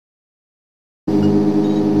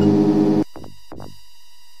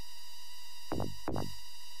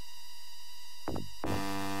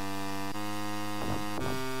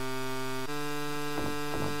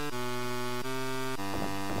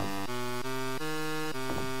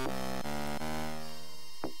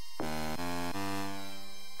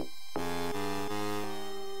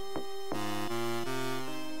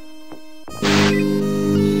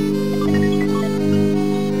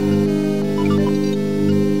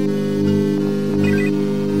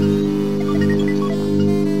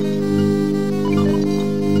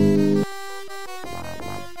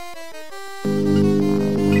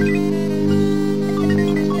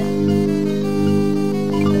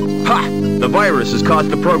virus has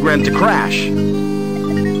caused the program to crash.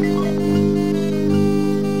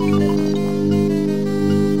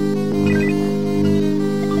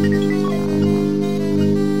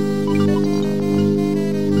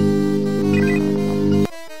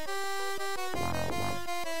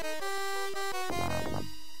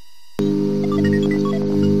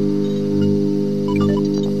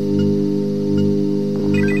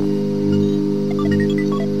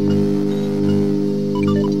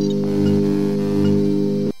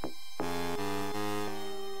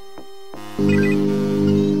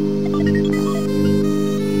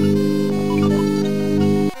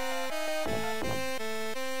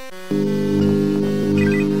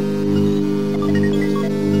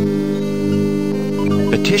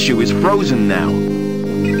 The tissue is frozen now.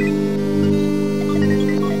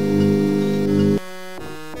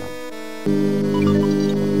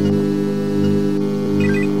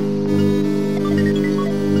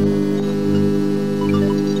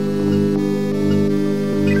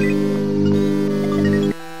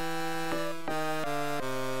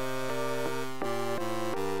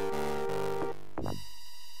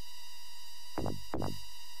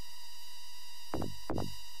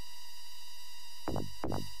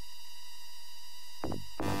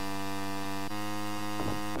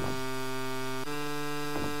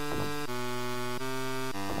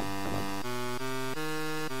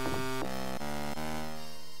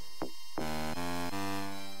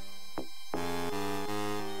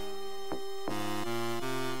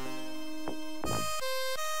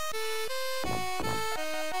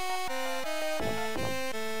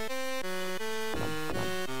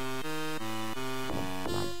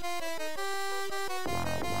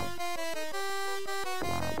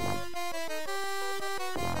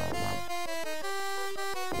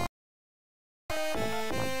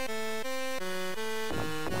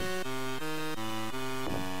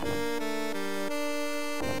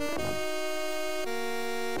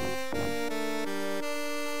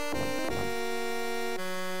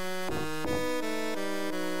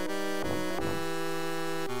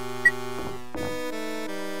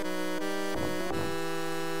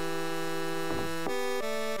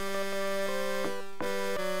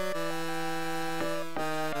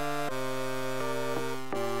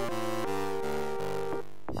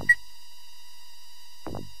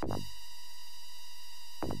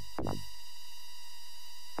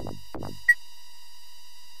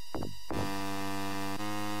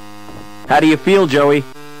 How do you feel, Joey?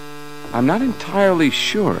 I'm not entirely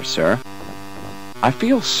sure, sir. I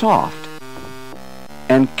feel soft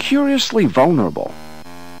and curiously vulnerable.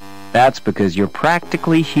 That's because you're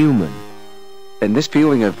practically human. And this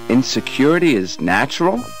feeling of insecurity is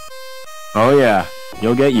natural? Oh yeah,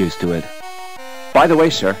 you'll get used to it. By the way,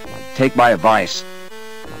 sir, take my advice.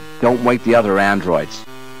 Don't wake the other androids.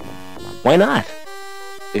 Why not?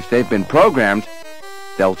 If they've been programmed,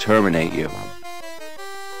 they'll terminate you.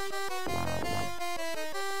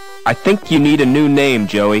 I think you need a new name,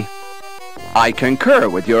 Joey. I concur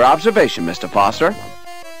with your observation, Mr. Foster.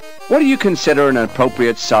 What do you consider an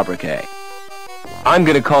appropriate sobriquet? I'm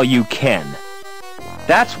gonna call you Ken.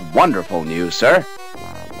 That's wonderful news, sir.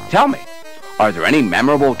 Tell me, are there any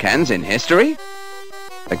memorable Kens in history?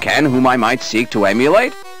 A Ken whom I might seek to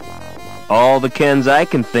emulate? All the Kens I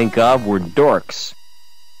can think of were dorks.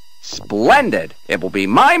 Splendid! It will be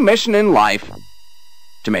my mission in life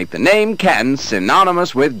to make the name Ken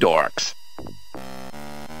synonymous with dorks.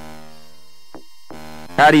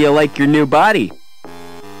 How do you like your new body?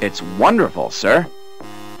 It's wonderful, sir.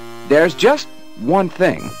 There's just one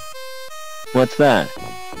thing. What's that?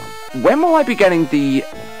 When will I be getting the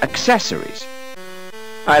accessories?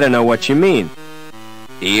 I don't know what you mean.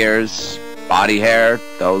 Ears, body hair,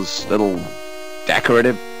 those little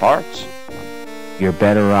decorative parts? You're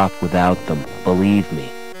better off without them, believe me.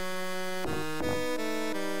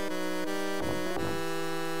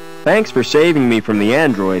 Thanks for saving me from the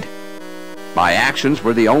android. My actions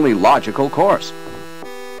were the only logical course.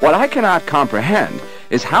 What I cannot comprehend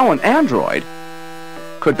is how an android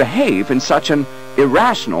could behave in such an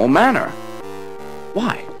irrational manner.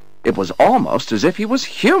 Why, it was almost as if he was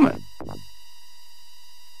human.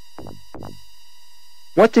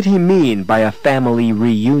 What did he mean by a family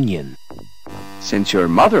reunion? Since your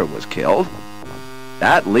mother was killed,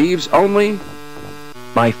 that leaves only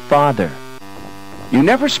My father. You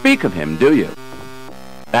never speak of him, do you?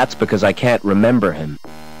 That's because I can't remember him.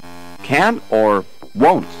 Can't or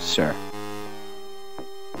won't, sir?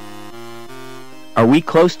 Are we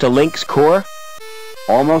close to Link's core?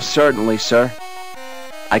 Almost certainly, sir.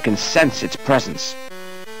 I can sense its presence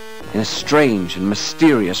in a strange and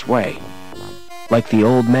mysterious way. Like the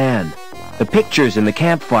old man, the pictures in the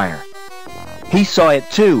campfire. He saw it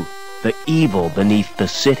too, the evil beneath the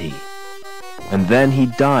city. And then he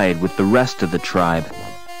died with the rest of the tribe.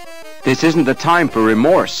 This isn't the time for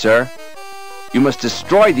remorse, sir. You must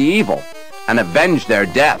destroy the evil and avenge their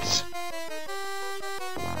deaths.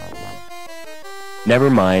 Never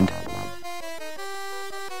mind.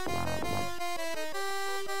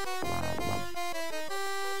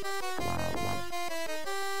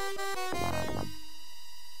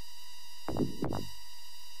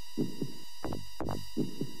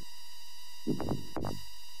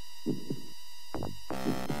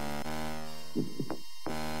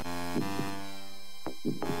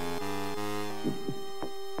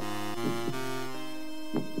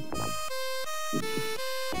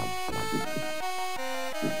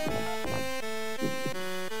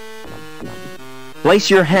 Place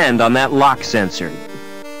your hand on that lock sensor.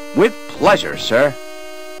 With pleasure, sir.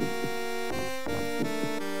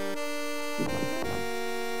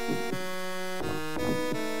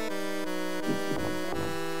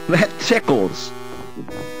 That tickles.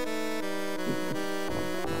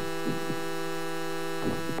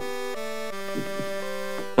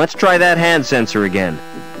 Let's try that hand sensor again.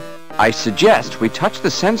 I suggest we touch the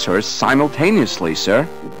sensors simultaneously, sir.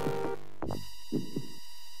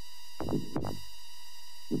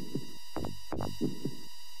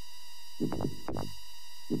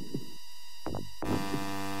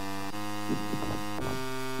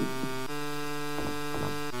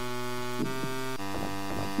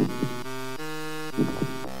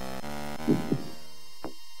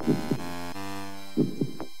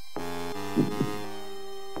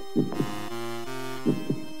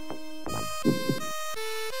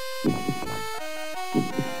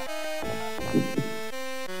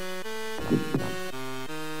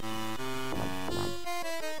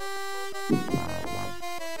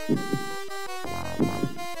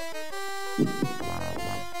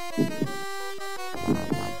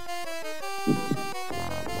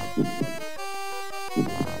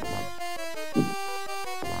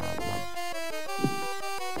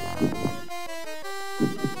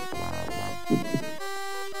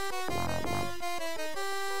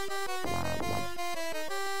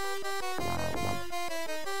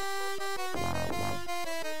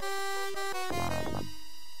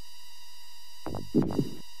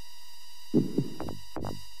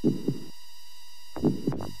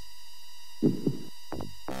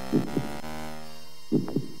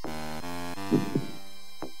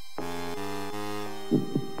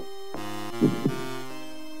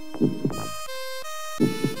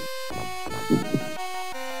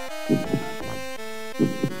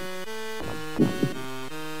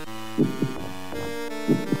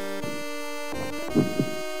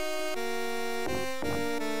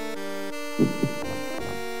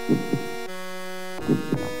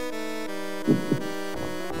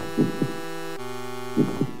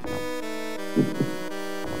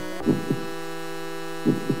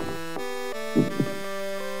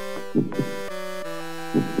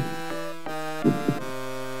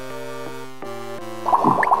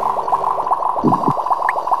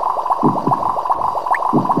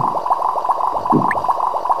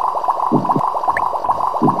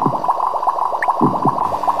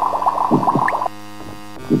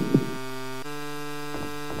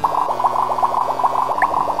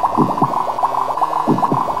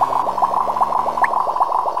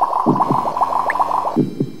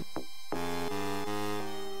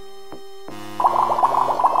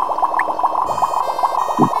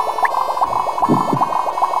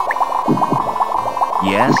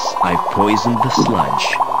 Yes, I've poisoned the sludge.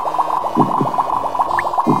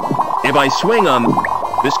 If I swing on...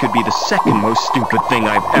 this could be the second most stupid thing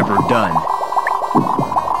I've ever done.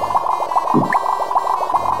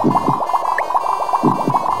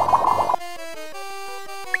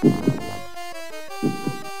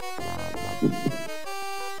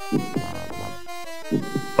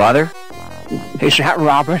 Father? Is that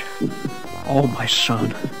Robert? Oh, my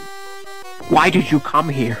son. Why did you come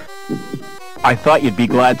here? I thought you'd be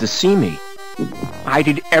glad to see me. I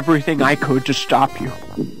did everything I could to stop you.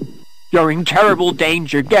 You're in terrible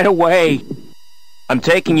danger. Get away. I'm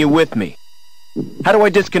taking you with me. How do I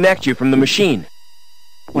disconnect you from the machine?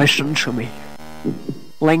 Listen to me.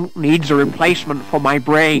 Link needs a replacement for my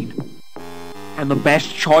brain. And the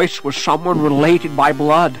best choice was someone related by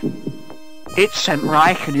blood. It sent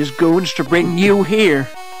Reich and his goons to bring you here.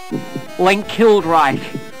 Link killed Reich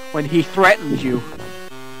when he threatened you.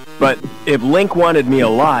 But if Link wanted me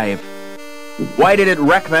alive, why did it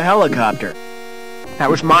wreck the helicopter?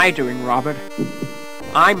 That was my doing, Robert.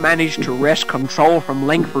 I managed to wrest control from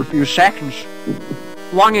Link for a few seconds,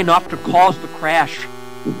 long enough to cause the crash.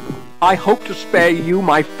 I hope to spare you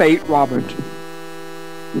my fate, Robert.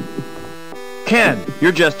 Ken,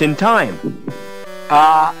 you're just in time.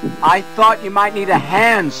 I thought you might need a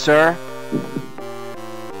hand, sir.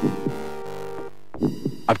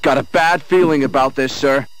 I've got a bad feeling about this,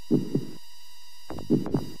 sir.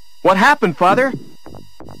 What happened, Father?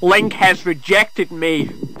 Link has rejected me.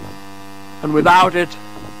 And without it,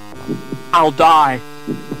 I'll die.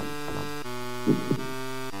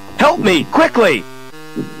 Help me, quickly!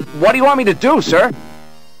 What do you want me to do, sir?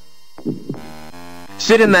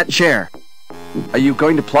 Sit in that chair. Are you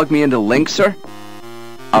going to plug me into Link, sir?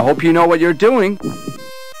 I hope you know what you're doing.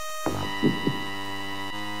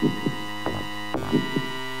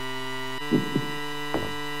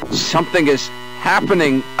 Something is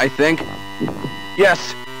happening, I think.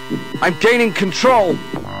 Yes, I'm gaining control.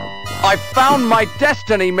 I found my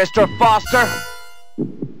destiny, Mr. Foster.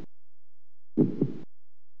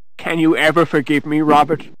 Can you ever forgive me,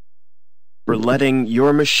 Robert? For letting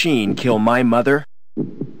your machine kill my mother?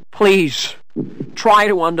 Please, try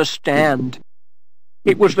to understand.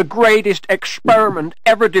 It was the greatest experiment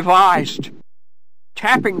ever devised,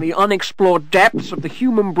 tapping the unexplored depths of the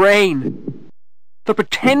human brain, the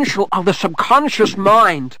potential of the subconscious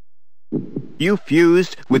mind. You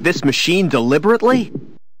fused with this machine deliberately?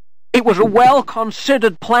 It was a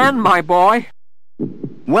well-considered plan, my boy.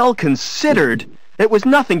 Well considered? It was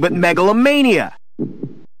nothing but megalomania.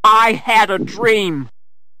 I had a dream.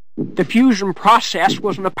 The fusion process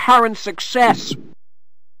was an apparent success,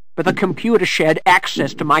 but the computer shared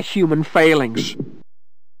access to my human failings.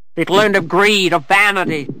 It learned of greed, of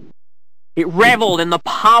vanity. It reveled in the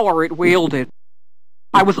power it wielded.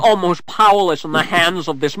 I was almost powerless in the hands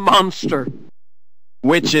of this monster.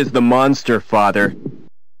 Which is the monster, Father?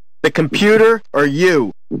 The computer or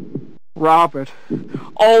you? Robert.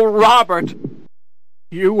 Oh, Robert.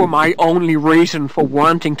 You were my only reason for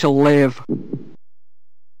wanting to live.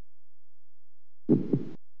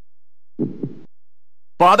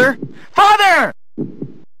 Father? Father!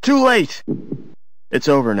 Too late. It's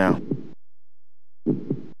over now.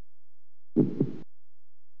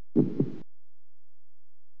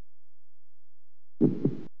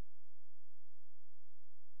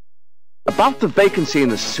 About the vacancy in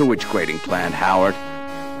the sewage grading plant, Howard.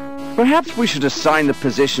 Perhaps we should assign the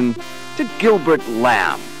position to Gilbert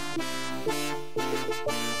Lamb.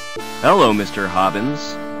 Hello, Mr.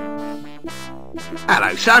 Hobbins.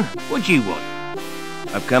 Hello, son. What do you want?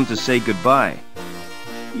 I've come to say goodbye.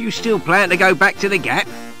 You still plan to go back to the Gap?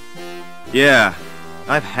 Yeah,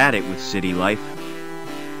 I've had it with city life.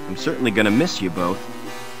 I'm certainly gonna miss you both.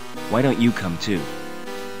 Why don't you come too?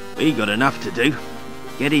 We got enough to do.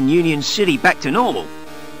 Getting Union City back to normal.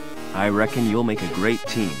 I reckon you'll make a great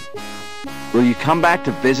team. Will you come back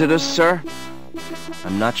to visit us, sir?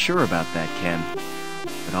 I'm not sure about that, Ken,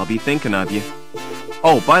 but I'll be thinking of you.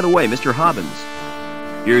 Oh, by the way, Mr.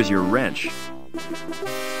 Hobbins, here's your wrench.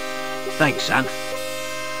 Thanks, son.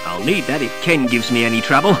 I'll need that if Ken gives me any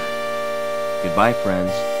trouble. Goodbye,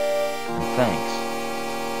 friends, and thanks.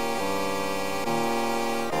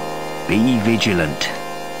 Be vigilant.